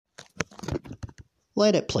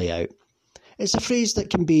let it play out. It's a phrase that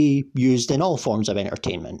can be used in all forms of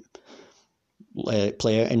entertainment. Let it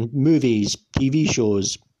play out in movies, TV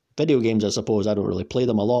shows, video games, I suppose. I don't really play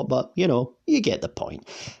them a lot, but, you get the point.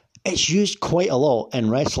 It's used quite a lot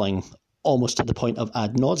in wrestling, almost to the point of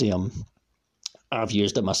ad nauseum. I've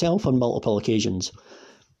used it myself on multiple occasions,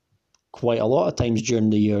 quite a lot of times during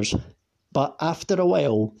the years. But after a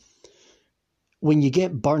while, when you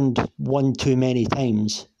get burned one too many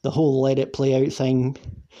times, the whole let it play out thing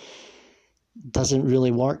doesn't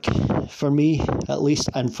really work for me, at least,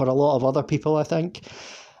 and for a lot of other people, I think.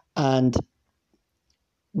 And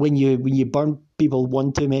when you burn people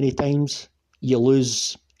one too many times, you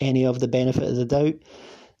lose any of the benefit of the doubt.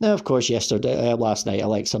 Now, of course, last night,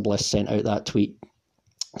 Alexa Bliss sent out that tweet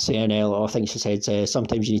saying, I think she said,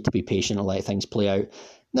 sometimes you need to be patient and let things play out.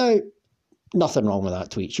 Now, nothing wrong with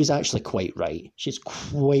that tweet. She's actually quite right. She's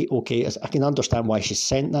quite okay. I can understand why she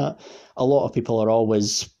sent that. A lot of people are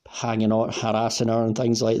always hanging on, harassing her and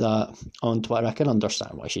things like that on Twitter. I can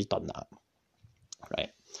understand why she's done that. Right.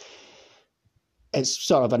 It's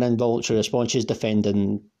sort of an involuntary response. She's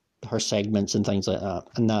defending her segments and things like that,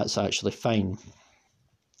 and that's actually fine.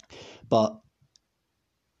 But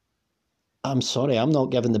I'm sorry, I'm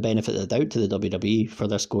not giving the benefit of the doubt to the WWE for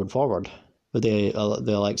this going forward with the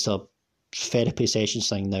Alexa therapy sessions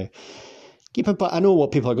thing now. But I know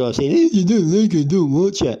what people are going to say. Hey, you don't like it, don't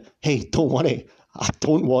watch it. Hey, don't worry, I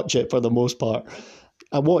don't watch it for the most part.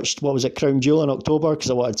 I watched, Crown Jewel in October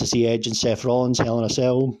because I wanted to see Edge and Seth Rollins, Hell in a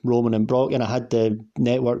Cell, Roman and Brock, and I had the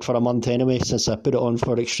network for a month anyway since I put it on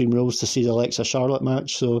for Extreme Rules to see the Alexa Charlotte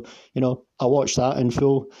match. So, I watched that in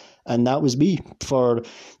full, and that was me for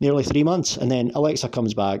nearly 3 months. And then Alexa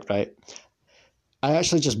comes back, right? I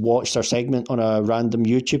actually just watched her segment on a random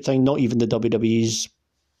YouTube thing, not even the WWE's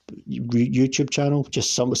YouTube channel,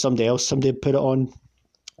 just somebody put it on.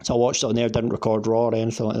 So I watched it on there, didn't record Raw or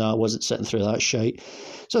anything like that. I wasn't sitting through that shite.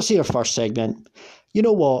 So I see her first segment. You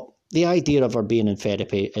know what? The idea of her being in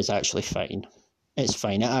therapy is actually fine. It's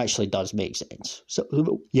fine. It actually does make sense.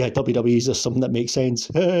 So, yeah, WWE is just something that makes sense.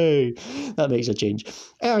 Hey, that makes a change.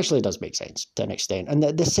 It actually does make sense to an extent. And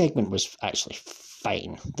the segment was actually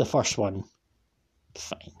fine. The first one,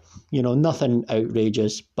 fine. Nothing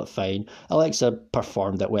outrageous, but fine. Alexa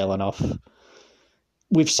performed it well enough.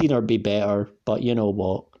 We've seen her be better, but you know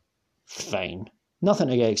what? Fine. Nothing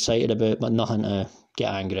to get excited about, but nothing to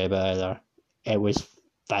get angry about either. It was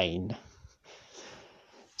fine.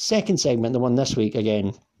 Second segment, the one this week,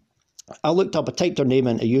 again, I typed her name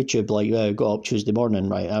into YouTube, got up Tuesday morning,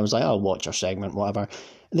 right? I was like, I'll watch her segment, whatever.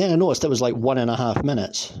 And then I noticed it was 1.5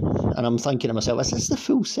 minutes. And I'm thinking to myself, is this the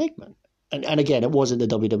full segment? And again, it wasn't the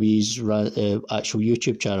WWE's actual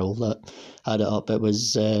YouTube channel that had it up. It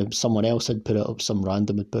was someone else had put it up, some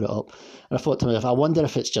random had put it up. And I thought to myself, I wonder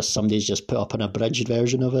if it's just somebody's just put up an abridged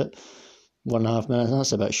version of it. 1.5 minutes,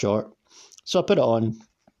 that's a bit short. So I put it on.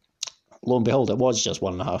 Lo and behold, it was just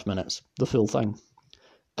 1.5 minutes, the full thing.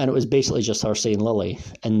 And it was basically just her saying Lily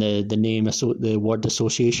and the word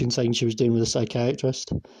association thing she was doing with the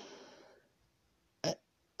psychiatrist.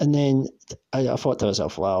 And then I thought to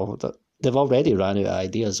myself, wow, they've already ran out of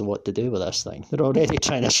ideas of what to do with this thing. They're already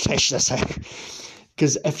trying to stretch this out.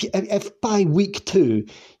 Because if by week 2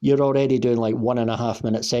 you're already doing 1.5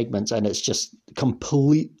 minute segments and it's just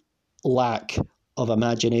complete lack of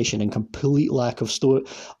imagination and complete lack of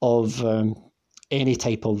any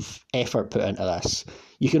type of effort put into this,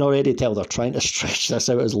 you can already tell they're trying to stretch this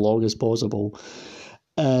out as long as possible.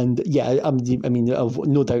 And yeah, I mean, I've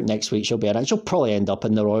no doubt next week she'll be in it. She'll probably end up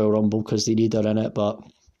in the Royal Rumble because they need her in it, but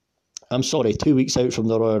I'm sorry, 2 weeks out from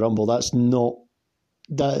the Royal Rumble, that's not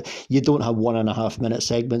that. You don't have 1.5 minute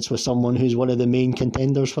segments with someone who's one of the main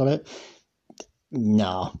contenders for it.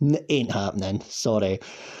 No, ain't happening. Sorry.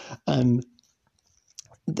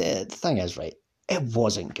 The thing is, right, it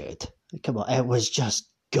wasn't good. Come on, it was just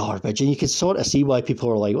garbage, and you could sort of see why people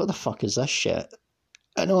were like, "What the fuck is this shit?"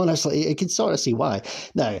 And honestly, I can sort of see why.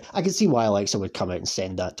 Now, I can see why Alexa would come out and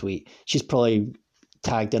send that tweet. She's probably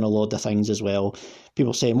tagged in a load of things as well.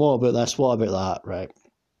 People saying, what about this, what about that, right?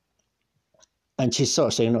 And she's sort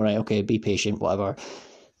of saying, all right, okay, be patient, whatever.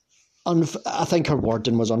 I think her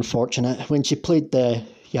wording was unfortunate. When she played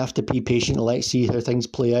you have to be patient and let's see how things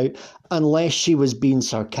play out, unless she was being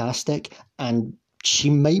sarcastic, and she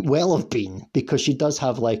might well have been, because she does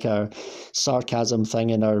have a sarcasm thing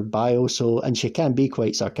in her bio, and she can be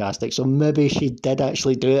quite sarcastic, so maybe she did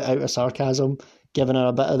actually do it out of sarcasm,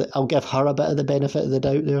 I'll give her a bit of the benefit of the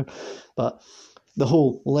doubt there. But the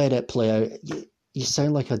whole let it play out, you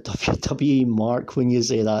sound like a WWE mark when you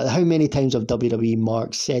say that. How many times have WWE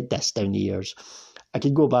marks said this down the years? I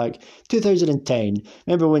could go back 2010.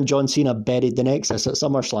 Remember when John Cena buried the Nexus at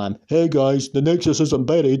SummerSlam? Hey guys, the Nexus isn't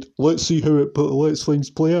buried. Let's see how it lets things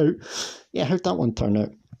play out. Yeah, how'd that one turn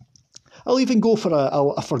out? I'll even go for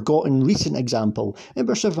a forgotten recent example.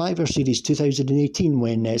 Remember Survivor Series 2018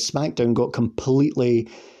 when SmackDown got completely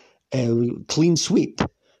clean sweep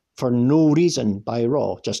for no reason by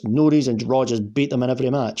Raw? Just no reason. Raw just beat them in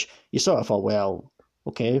every match. You sort of thought, well,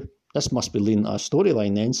 okay, this must be leading to a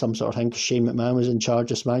storyline then, some sort of thing. Shane McMahon was in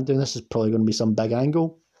charge of SmackDown. This is probably going to be some big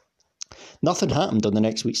angle. Nothing happened on the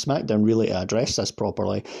next week's SmackDown really to address this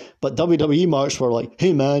properly. But WWE marks were like,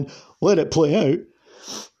 hey man, let it play out.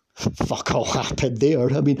 Fuck all happened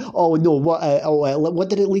there. I mean, oh no, what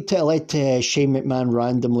did it lead to? It led to Shane McMahon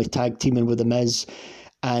randomly tag teaming with The Miz,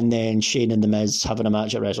 and then Shane and The Miz having a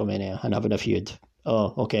match at WrestleMania and having a feud.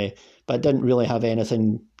 Oh, okay. But it didn't really have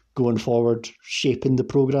anything going forward, shaping the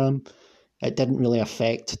programme. It didn't really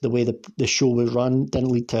affect the way the show was run. It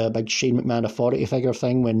didn't lead to a big Shane McMahon authority figure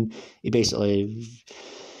thing when he basically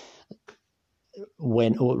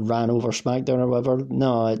ran over SmackDown or whatever.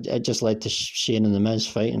 No, it just led to Shane and The Miz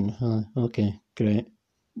fighting. Okay, great.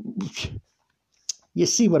 You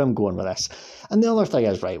see where I'm going with this. And the other thing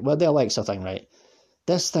is, right, well, the Alexa thing, right,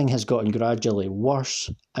 this thing has gotten gradually worse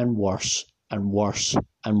and worse and worse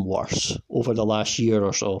and worse over the last year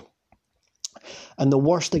or so. And the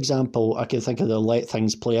worst example I can think of the let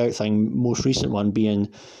things play out thing, most recent one being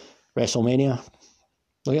WrestleMania.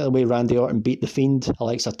 Look at the way Randy Orton beat The Fiend.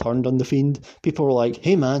 Alexa turned on The Fiend. People were like,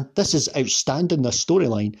 hey man, this is outstanding, this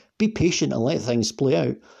storyline. Be patient and let things play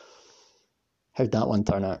out. How'd that one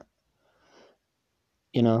turn out?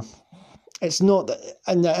 You know, it's not...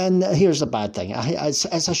 And here's the bad thing. It's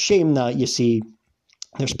a shame that you see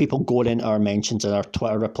there's people going into our mentions and our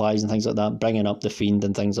Twitter replies and things like that, bringing up The Fiend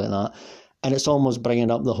and things like that. And it's almost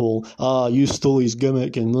bringing up the whole, you stole his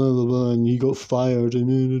gimmick and blah, blah, blah, and you got fired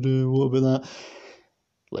and what about that?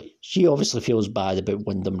 Like, she obviously feels bad about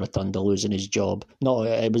Wyndham Rotunda losing his job. No,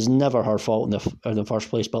 it was never her fault in the first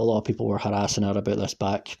place, but a lot of people were harassing her about this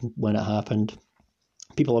back when it happened.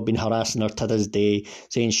 People have been harassing her to this day,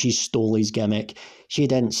 saying she stole his gimmick. She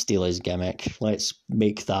didn't steal his gimmick. Let's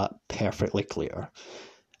make that perfectly clear.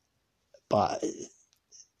 But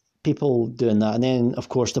people doing that, and then of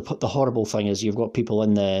course the horrible thing is you've got people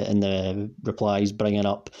in the replies bringing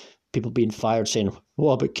up people being fired, saying,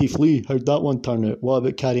 what about Keith Lee? How'd that one turn out? What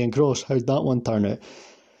about Karrion Kross? How'd that one turn out?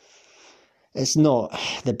 It's not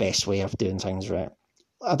the best way of doing things, right?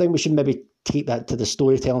 I think we should maybe take that to the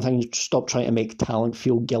storytelling thing, stop trying to make talent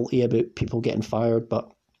feel guilty about people getting fired. But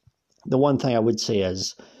the one thing I would say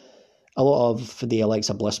is a lot of the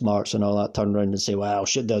Alexa Bliss marks and all that turn around and say, well,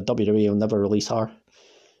 shit, the WWE will never release her.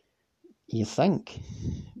 You think?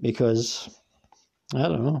 Because, I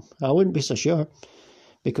don't know, I wouldn't be so sure.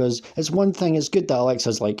 Because it's one thing, it's good that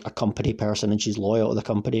Alexa's like a company person and she's loyal to the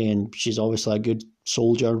company and she's obviously a good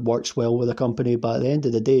soldier, works well with the company, but at the end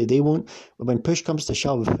of the day, they won't, when push comes to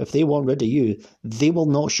shove, if they want rid of you, they will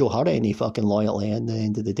not show her any fucking loyalty at the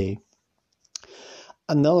end of the day.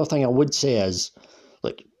 And the other thing I would say is,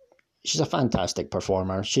 look, she's a fantastic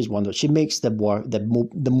performer. She's wonderful. She makes the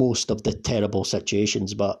most of the terrible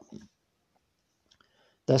situations, but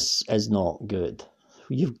this is not good.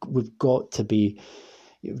 We've got to be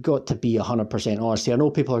 100% honest. I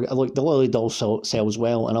know people are like, the Lily doll sells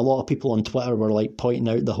well, and a lot of people on Twitter were like pointing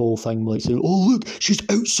out the whole thing, like saying, "Oh look, she's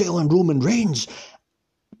outselling Roman Reigns."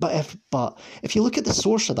 But if you look at the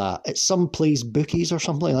source of that, it's some place bookies or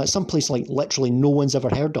something like that, some place like literally no one's ever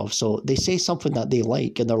heard of. So they say something that they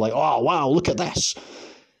like, and they're like, "Oh wow, look at this!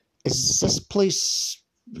 Is this place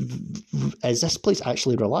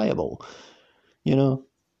actually reliable?" You know.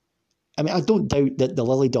 I mean, I don't doubt that the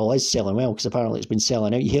Lily doll is selling well, because apparently it's been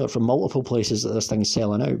selling out. You hear it from multiple places that this thing's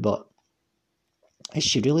selling out, but is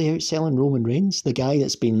she really outselling Roman Reigns, the guy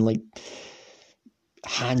that's been like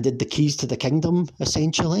handed the keys to the kingdom,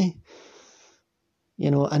 essentially?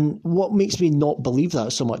 You know, and what makes me not believe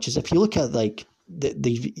that so much is if you look at like the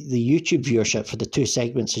YouTube viewership for the two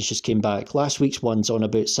segments that just came back. Last week's one's on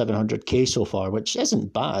about 700k so far, which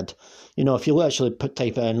isn't bad. You know, if you actually type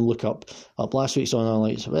it in and look up last week's on,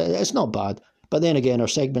 like, it's not bad. But then again, our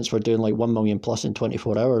segments were doing like 1 million plus in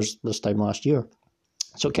 24 hours this time last year.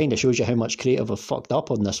 So it kind of shows you how much creative have fucked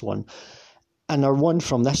up on this one. And our one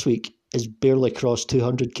from this week is barely crossed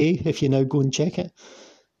 200k if you now go and check it.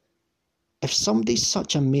 If somebody's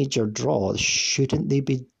such a major draw, shouldn't they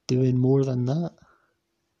be doing more than that?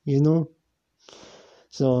 You know?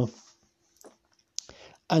 So,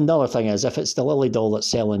 and the other thing is, if it's the Lily doll that's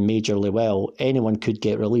selling majorly well, anyone could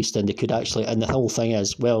get released and they could actually, and the whole thing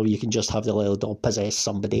is, well, you can just have the Lily doll possess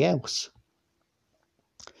somebody else.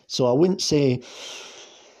 So I wouldn't say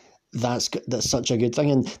that's such a good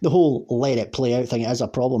thing. And the whole let it play out thing is a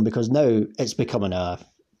problem, because now it's becoming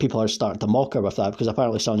people are starting to mock her with that, because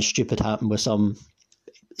apparently something stupid happened with some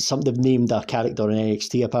they've named a character in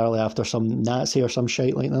NXT apparently after some Nazi or some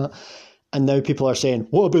shite like that. And now people are saying,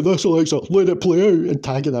 what about this, Alexa? Let it play out, and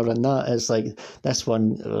tagging her in that. It's like, this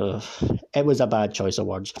one, it was a bad choice of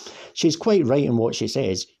words. She's quite right in what she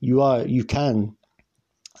says. You can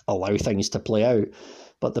allow things to play out.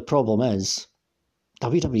 But the problem is,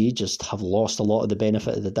 WWE just have lost a lot of the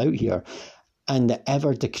benefit of the doubt here. And the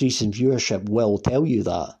ever decreasing viewership will tell you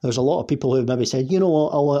that. There's a lot of people who maybe said, you know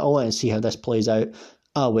what, I'll let it see how this plays out.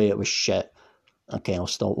 Oh, wait, it was shit. Okay, I'll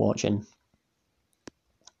stop watching.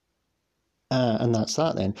 And that's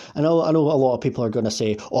that then. I know a lot of people are going to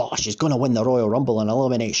say, oh, she's going to win the Royal Rumble and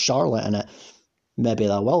eliminate Charlotte in it. Maybe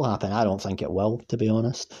that will happen. I don't think it will, to be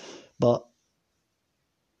honest. But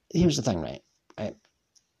here's the thing, right?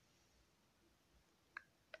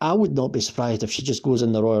 I would not be surprised if she just goes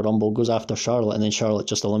in the Royal Rumble, goes after Charlotte, and then Charlotte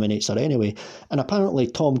just eliminates her anyway. And apparently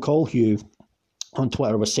Tom Colhue on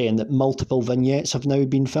Twitter was saying that multiple vignettes have now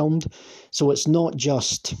been filmed. So it's not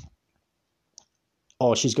just,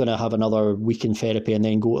 oh, she's going to have another week in therapy and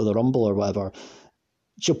then go to the Rumble or whatever.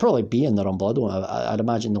 She'll probably be in the Rumble. I'd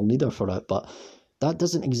imagine they'll need her for it, but that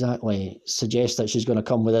doesn't exactly suggest that she's going to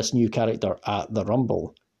come with this new character at the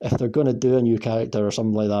Rumble. If they're going to do a new character or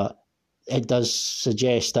something like that, it does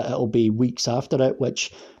suggest that it'll be weeks after it,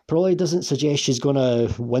 which probably doesn't suggest she's going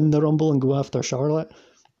to win the Rumble and go after Charlotte.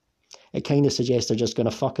 It kind of suggests they're just going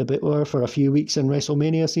to fuck a bit with her for a few weeks in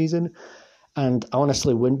WrestleMania season. And I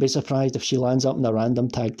honestly wouldn't be surprised if she lands up in a random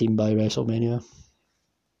tag team by WrestleMania.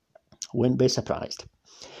 Wouldn't be surprised.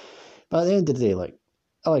 But at the end of the day, like,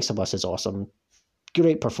 Alexa Bliss is awesome.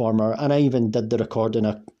 Great performer. And I even did the recording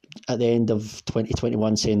at the end of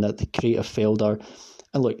 2021 saying that the creative failed her.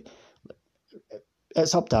 And look,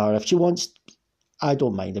 it's up to her. If she wants, I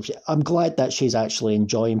don't mind. I'm glad that she's actually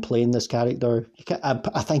enjoying playing this character.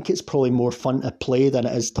 I think it's probably more fun to play than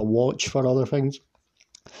it is to watch for other things.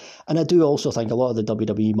 And I do also think a lot of the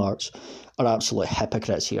WWE marks are absolute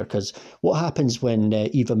hypocrites here, because what happens when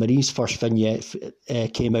Eva Marie's first vignette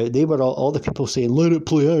came out, they were all the people saying, let it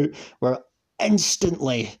play out, were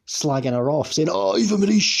instantly slagging her off, saying, oh, Eva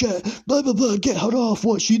Marie's shit, blah, blah, blah, get her off,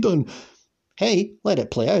 what's she done? Hey, let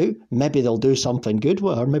it play out. Maybe they'll do something good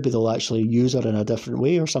with her. Maybe they'll actually use her in a different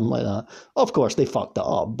way or something like that. Of course, they fucked it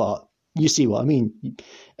up, but you see what I mean.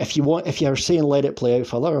 If you're saying let it play out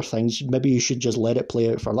for other things, maybe you should just let it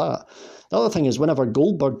play out for that. The other thing is, whenever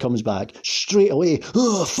Goldberg comes back, straight away,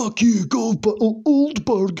 oh, fuck you, Goldberg, oh,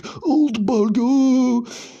 Oldberg, oh.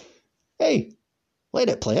 Hey, let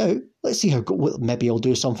it play out. Let's see how, maybe he'll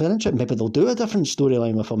do something interesting. Maybe they'll do a different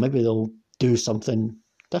storyline with him. Maybe they'll do something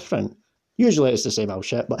different. Usually it's the same old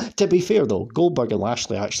shit, but to be fair though, Goldberg and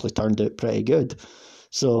Lashley actually turned out pretty good.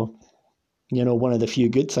 So, you know, one of the few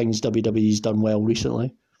good things WWE's done well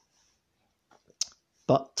recently.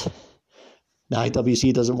 But the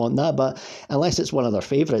IWC doesn't want that, but unless it's one of their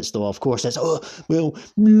favourites though, of course it's, oh, well,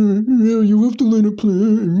 you have to let it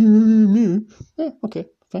play. Yeah, okay,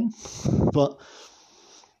 fine. But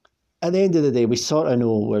at the end of the day, we sort of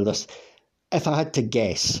know where this... If I had to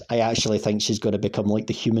guess, I actually think she's going to become like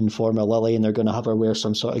the human form of Lily, and they're going to have her wear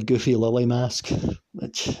some sort of goofy Lily mask,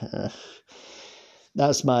 which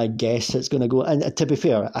that's my guess it's going to go. And to be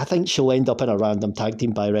fair, I think she'll end up in a random tag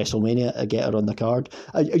team by WrestleMania to get her on the card.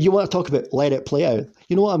 You want to talk about let it play out?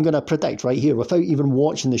 You know what I'm going to predict right here, without even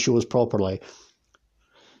watching the shows properly?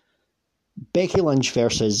 Becky Lynch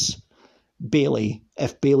versus Bayley.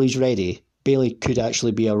 If Bayley's ready, Bayley could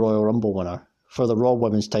actually be a Royal Rumble winner for the Raw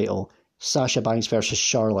Women's title. Sasha Banks versus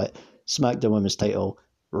Charlotte, SmackDown Women's title,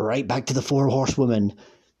 right back to the 4 Horsewomen.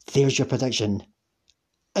 There's your prediction.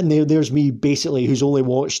 And there's me, basically, who's only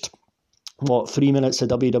watched, 3 minutes of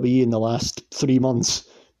WWE in the last 3 months,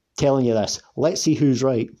 telling you this. Let's see who's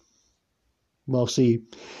right. We'll see.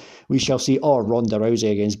 We shall see. Or Ronda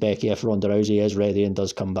Rousey against Becky, if Ronda Rousey is ready and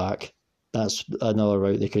does come back. That's another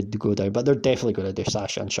route they could go down. But they're definitely going to do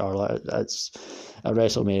Sasha and Charlotte. It's at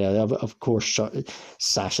WrestleMania. Of course,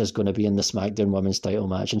 Sasha's going to be in the SmackDown Women's title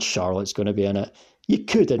match and Charlotte's going to be in it. You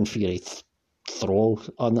could, in theory, throw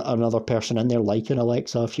another person in there like an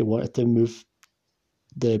Alexa if you wanted to move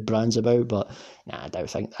the brands about. But nah, I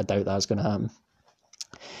doubt that's going to happen.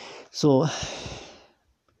 So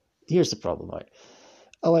here's the problem, right?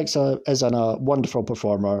 Alexa is a wonderful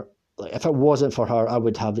performer. If it wasn't for her, I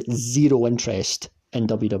would have zero interest in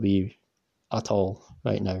WWE at all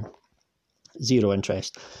right now. Zero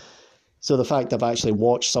interest. So the fact I've actually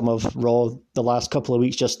watched some of Raw the last couple of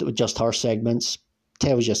weeks, just her segments,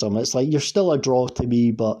 tells you something. It's like, you're still a draw to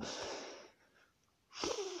me, but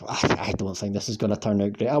I don't think this is going to turn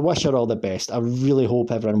out great. I wish her all the best. I really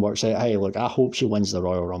hope everyone works out. Hey, look, I hope she wins the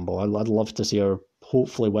Royal Rumble. I'd love to see her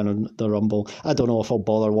hopefully win the Rumble. I don't know if I'll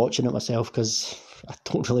bother watching it myself, because I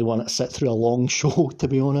don't really want to sit through a long show, to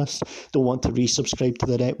be honest. Don't want to resubscribe to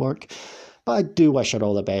the network. But I do wish her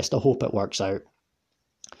all the best. I hope it works out.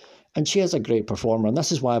 And she is a great performer, and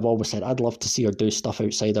this is why I've always said I'd love to see her do stuff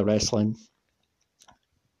outside of wrestling.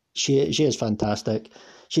 She is fantastic.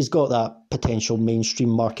 She's got that potential mainstream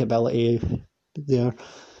marketability there.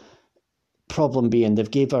 Problem being, they've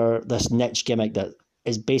gave her this niche gimmick that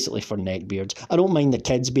is basically for neckbeards. I don't mind the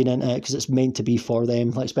kids being into it, because it's meant to be for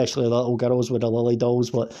them, like especially the little girls with the Lily dolls,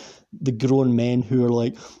 but the grown men who are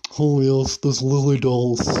like, oh yes, this Lily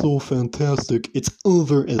doll is so fantastic. It's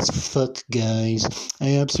over as fuck, guys.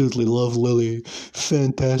 I absolutely love Lily.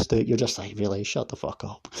 Fantastic. You're just like, really, shut the fuck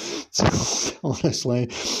up. So, honestly.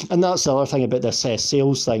 And that's the other thing about this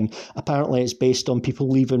sales thing. Apparently it's based on people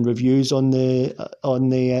leaving reviews on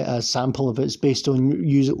the sample of it's based on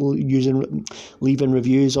leaving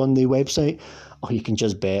reviews on the website. Oh, you can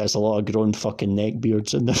just bet it's a lot of grown fucking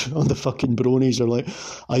neckbeards on the fucking bronies are like,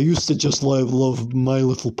 I used to just love My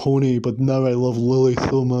Little Pony, but now I love Lily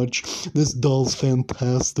so much. This doll's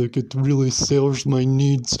fantastic. It really serves my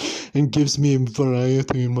needs and gives me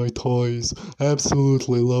variety in my toys. I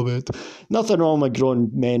absolutely love it. Nothing wrong with grown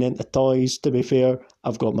men into toys, to be fair.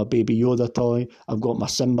 I've got my Baby Yoda toy. I've got my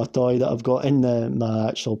Simba toy that I've got in my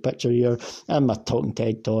actual picture here, and my Talking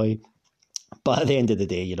Ted toy. But at the end of the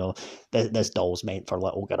day, this doll's meant for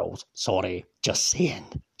little girls. Sorry, just saying.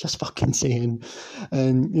 Just fucking saying.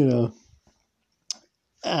 And,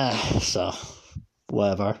 so,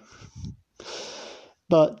 whatever.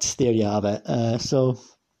 But there you have it. So,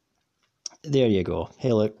 there you go.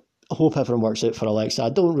 Hey, look, I hope everyone works out for Alexa. I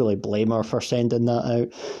don't really blame her for sending that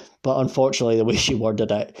out. But unfortunately, the way she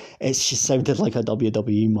worded it, she sounded like a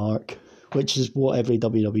WWE mark, which is what every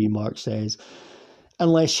WWE mark says.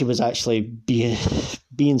 Unless she was actually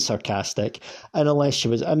being sarcastic, and unless she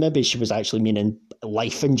was, maybe she was actually meaning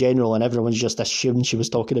life in general, and everyone's just assumed she was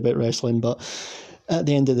talking about wrestling. But at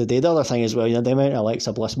the end of the day, the other thing as well, the amount of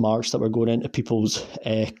Alexa Bliss marks that were going into people's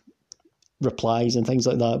replies and things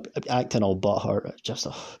like that, acting all butthurt, just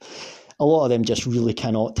a lot of them just really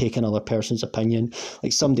cannot take another person's opinion.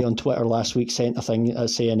 Like somebody on Twitter last week sent a thing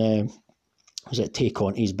saying, was it Tay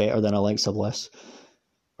Conti's better than Alexa Bliss?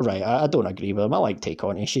 Right, I don't agree with him. I like Tay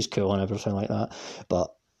Conti, she's cool and everything like that,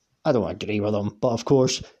 but I don't agree with him. But of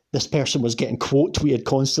course, this person was getting quote tweeted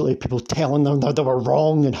constantly, people telling them that they were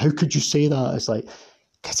wrong, and how could you say that? It's like,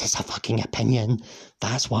 because it's a fucking opinion,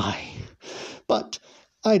 that's why. But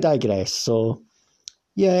I digress. So,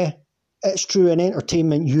 yeah, it's true, in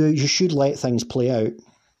entertainment, you should let things play out.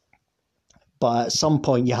 But at some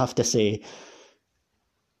point, you have to say,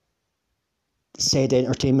 said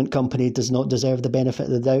entertainment company does not deserve the benefit of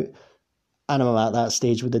the doubt. And I'm at that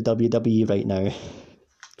stage with the WWE right now.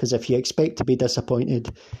 Because if you expect to be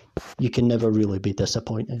disappointed, you can never really be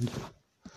disappointed.